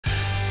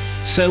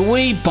So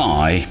we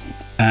buy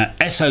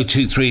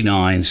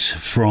SO239s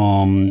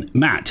from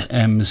Matt,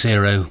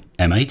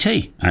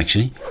 M0MAT,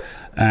 actually.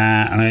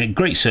 And a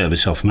great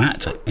service off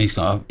Matt. He's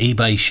got an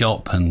eBay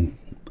shop and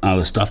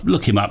other stuff.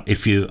 Look him up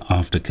if you're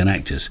after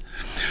connectors.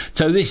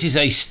 So this is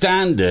a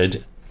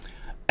standard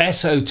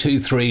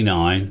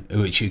SO239,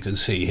 which you can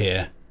see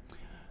here.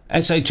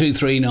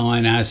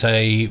 SO239 has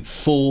a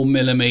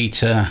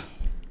 4mm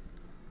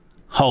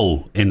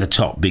hole in the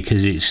top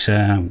because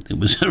it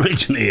was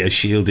originally a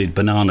shielded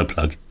banana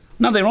plug.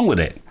 Nothing wrong with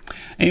it.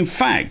 In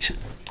fact,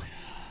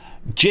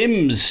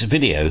 Jim's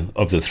video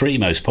of the 3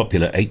 most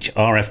popular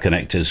RF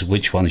connectors,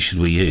 which one should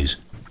we use?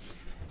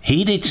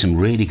 He did some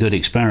really good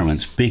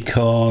experiments,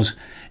 because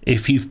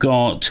if you've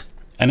got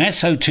an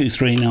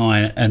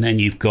SO239 and then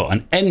you've got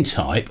an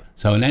N-type,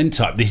 so an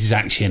N-type, this is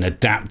actually an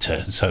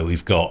adapter, so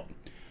we've got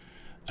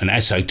an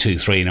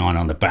SO239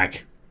 on the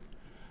back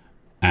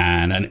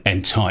and an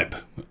N-type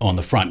on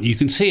the front. You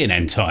can see an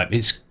N-type,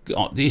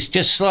 it's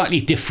just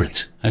slightly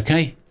different,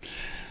 okay?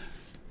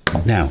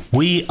 Now,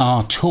 we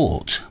are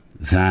taught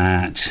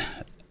that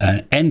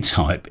an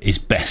N-type is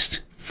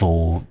best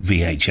for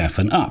VHF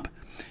and up.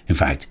 In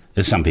fact,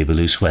 there's some people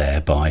who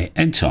swear by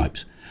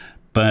N-types.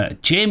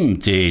 But Jim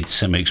did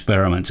some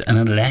experiments, and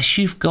unless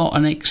you've got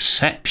an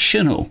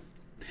exceptional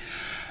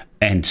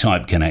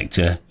N-type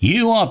connector,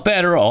 you are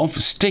better off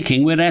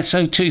sticking with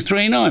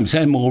SO239s.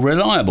 They're more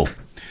reliable.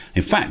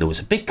 In fact, there was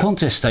a big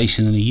contest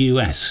station in the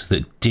US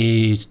that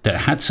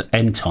had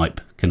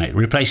N-type connector,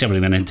 replaced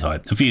everything with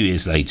N-type. A few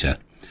years later,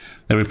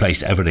 they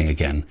replaced everything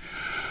again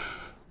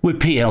with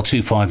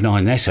PL259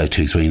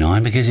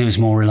 SO239 because it was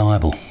more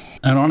reliable.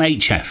 And on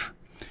HF,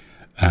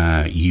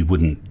 you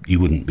wouldn't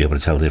be able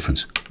to tell the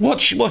difference.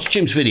 Watch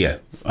Jim's video,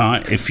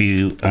 if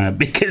you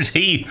because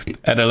he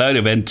had a load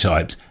of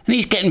N-types and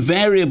he's getting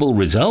variable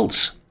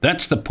results.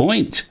 That's the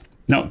point.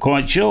 Not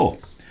quite sure.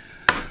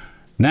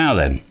 Now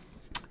then,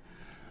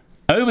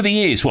 over the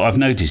years, what I've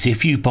noticed,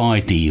 if you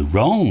buy the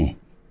wrong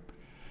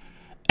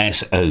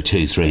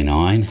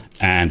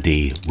SO239 and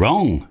the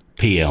wrong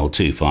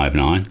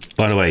PL259,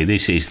 by the way,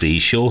 this is the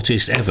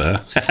shortest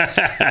ever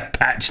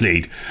patch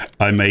lead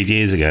I made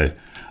years ago.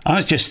 I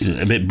was just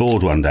a bit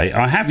bored one day.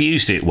 I have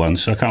used it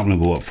once, I can't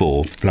remember what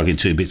for, plugging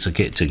 2 bits of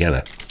kit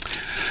together.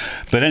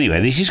 But anyway,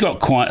 this has got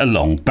quite a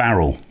long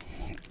barrel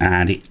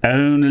and it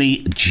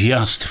only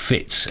just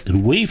fits.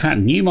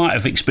 And you might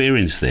have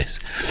experienced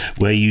this,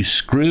 where you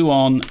screw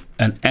on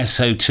an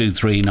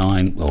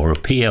SO239 or a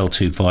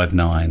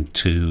PL259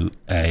 to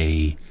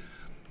a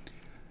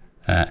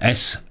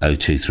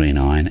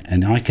SO239,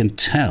 and I can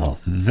tell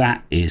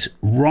that is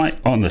right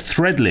on the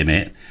thread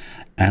limit,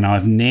 and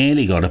I've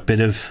nearly got a bit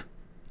of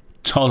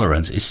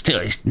tolerance.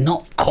 It's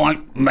not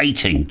quite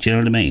mating, do you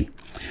know what I mean?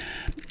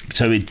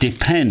 So it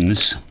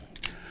depends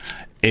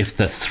if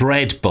the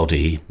thread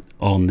body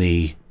on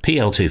the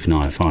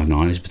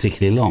PL259 is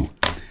particularly long.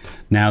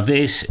 Now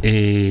this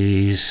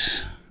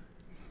is,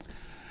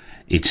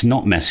 it's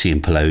not messy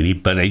and polony,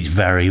 but it's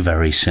very,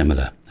 very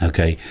similar,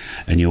 okay?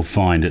 And you'll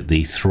find that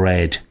the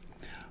thread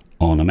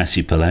on a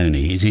messy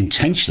polony is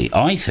intentionally,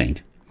 I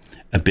think,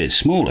 a bit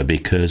smaller,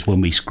 because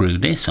when we screw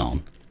this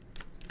on,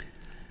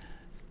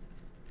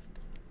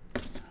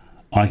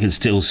 I can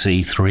still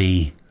see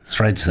 3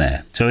 threads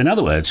there. So in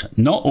other words,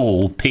 not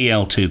all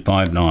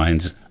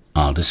PL259s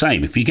are the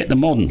same. If you get the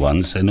modern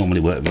ones, they normally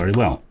work very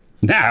well.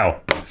 Now,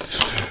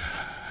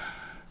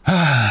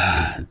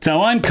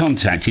 so I'm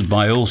contacted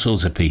by all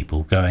sorts of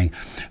people going,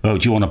 oh,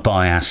 do you want to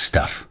buy our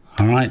stuff?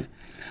 All right.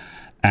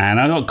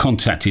 And I got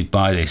contacted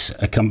by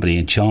a company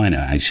in China,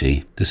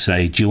 actually, to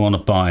say, do you want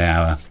to buy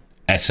our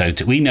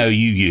SO2? We know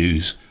you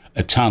use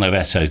a ton of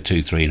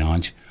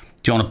SO239s.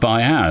 Do you want to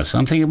buy ours?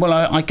 I'm thinking, well,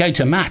 I go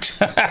to Matt.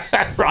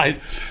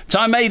 Right. So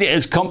I made it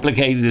as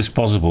complicated as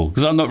possible,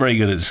 because I'm not very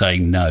good at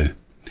saying no.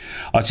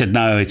 I said,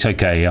 no, it's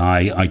okay.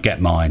 I get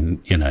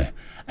mine, you know.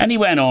 And he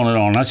went on and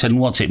on. I said,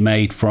 what's it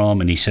made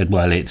from? And he said,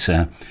 well, it's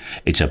a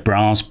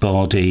brass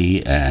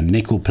body,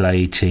 nickel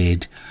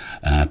plated,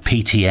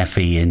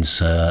 PTFE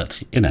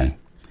insert, you know.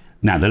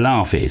 Now, the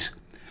laugh is,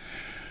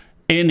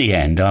 in the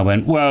end, I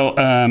went, well,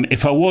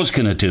 if I was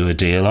going to do a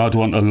deal, I'd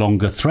want a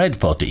longer thread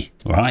body,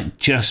 right?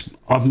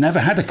 I've never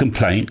had a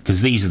complaint,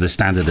 because these are the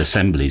standard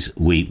assemblies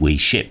we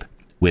ship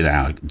with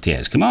our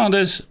DX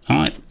commanders, all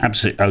right?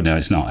 Absolutely. Oh, no,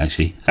 it's not,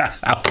 actually.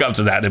 I'll come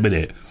to that in a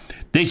minute.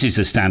 This is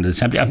the standard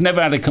assembly. I've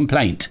never had a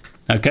complaint,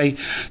 okay?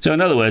 So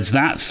in other words,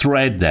 that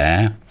thread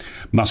there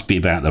must be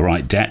about the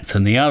right depth.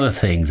 And the other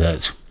thing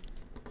that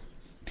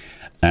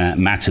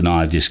Matt and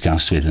I have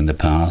discussed with in the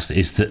past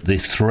is that the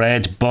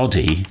thread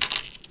body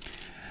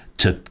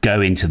to go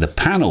into the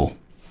panel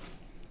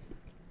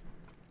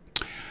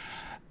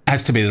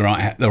has to be the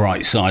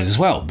right size as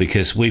well,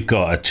 because we've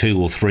got a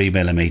 2 or 3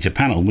 millimeter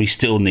panel and we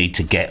still need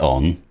to get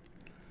on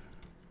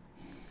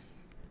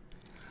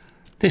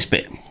this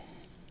bit.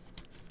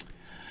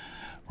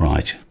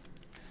 Right.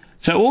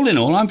 So all in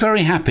all, I'm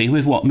very happy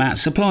with what Matt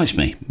supplies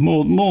me.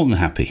 More than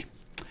happy.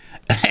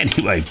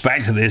 Anyway,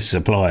 back to this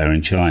supplier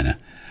in China.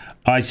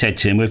 I said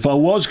to him, if I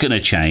was going to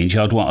change,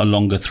 I'd want a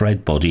longer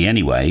thread body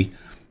anyway,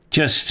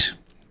 Just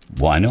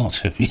why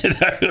not? You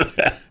know.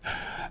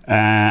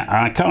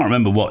 I can't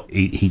remember what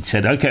he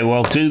said. Okay,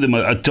 well, I'll do them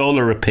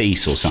 $1 a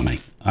piece or something.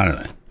 I don't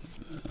know.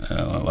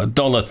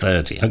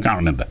 $1.30. I can't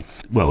remember.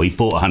 Well, he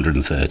bought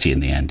 130 in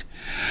the end.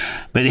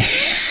 But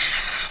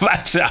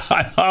that's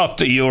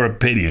after your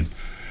opinion.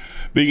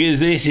 Because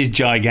this is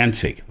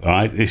gigantic,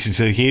 right? This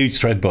is a huge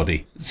thread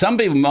body. Some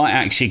people might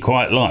actually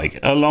quite like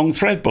a long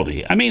thread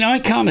body. I mean, I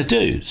kind of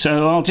do.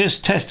 So I'll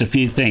just test a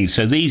few things.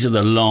 So these are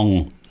the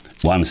long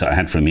ones that I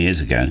had from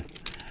years ago.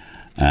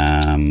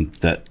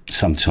 That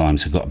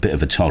sometimes have got a bit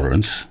of a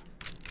tolerance.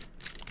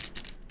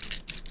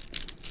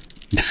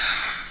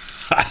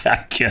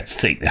 I just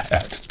think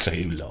that's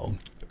too long.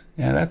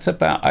 Yeah, that's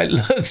about, it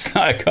looks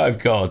like I've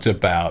got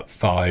about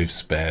 5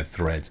 spare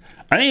threads.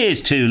 I think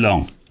it's too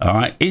long, all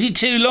right? Is it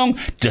too long?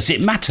 Does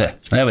it matter?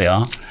 There we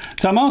are.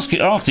 So I'm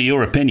asking after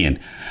your opinion.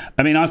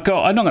 I mean, I'm not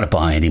going to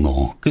buy any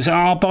more because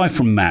I'll buy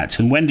from Matt.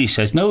 And Wendy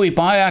says, no, we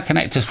buy our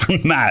connectors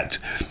from Matt.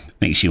 I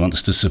think she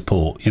wants to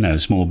support, you know,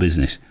 small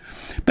business.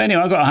 But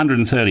anyway, I've got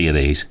 130 of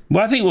these.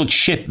 Well, I think we'll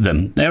ship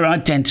them. They're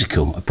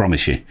identical, I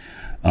promise you.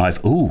 I'll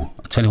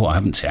tell you what I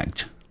haven't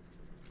checked.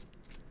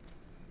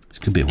 This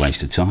could be a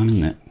waste of time,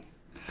 isn't it?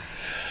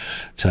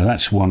 So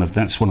that's one of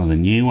the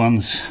new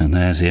ones, and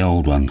there's the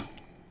old one.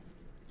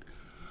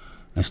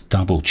 Let's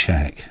double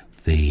check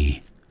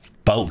the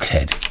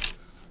bulkhead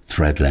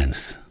thread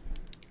length.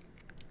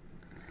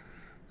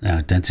 They're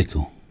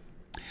identical.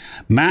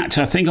 Matt,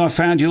 I think I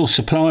found your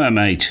supplier,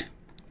 mate.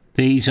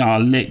 These are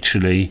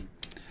literally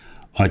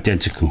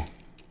identical.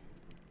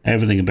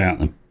 Everything about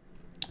them.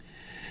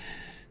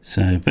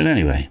 So, but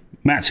anyway,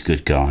 Matt's a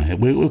good guy.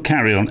 We'll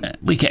carry on.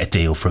 We get a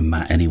deal from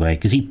Matt anyway,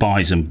 because he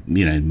buys them,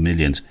 you know,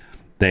 millions.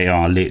 They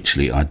are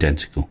literally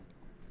identical.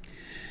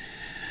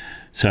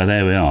 So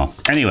there we are.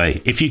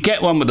 Anyway, if you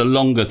get one with a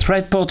longer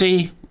thread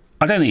body,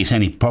 I don't think it's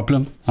any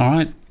problem. All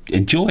right,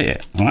 enjoy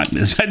it. All right,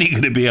 there's only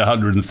going to be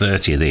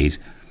 130 of these,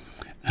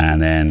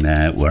 and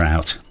then we're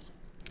out.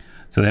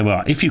 So there we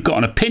are. If you've got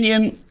an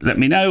opinion, let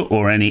me know,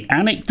 or any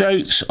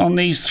anecdotes on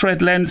these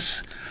thread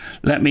lengths,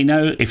 let me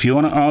know. If you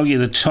want to argue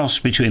the toss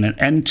between an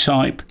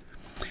N-type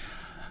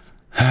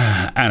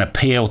and a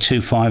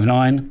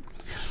PL259,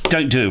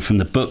 don't do it from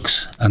the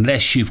books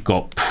unless you've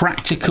got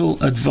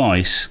practical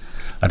advice.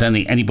 I don't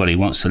think anybody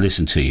wants to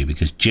listen to you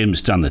because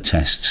Jim's done the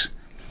tests,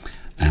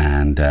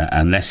 and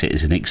unless it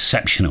is an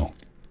exceptional,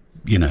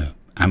 you know,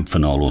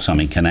 Amphenol or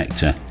something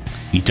connector,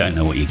 you don't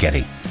know what you're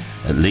getting.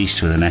 At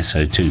least with an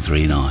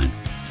SO239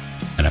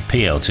 and a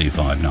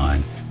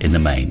PL259 in the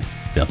main,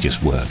 they'll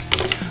just work.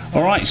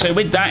 All right, so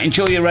with that,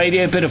 enjoy your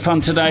radio. Bit of fun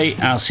today.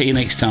 I'll see you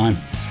next time.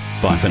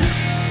 Bye for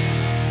now.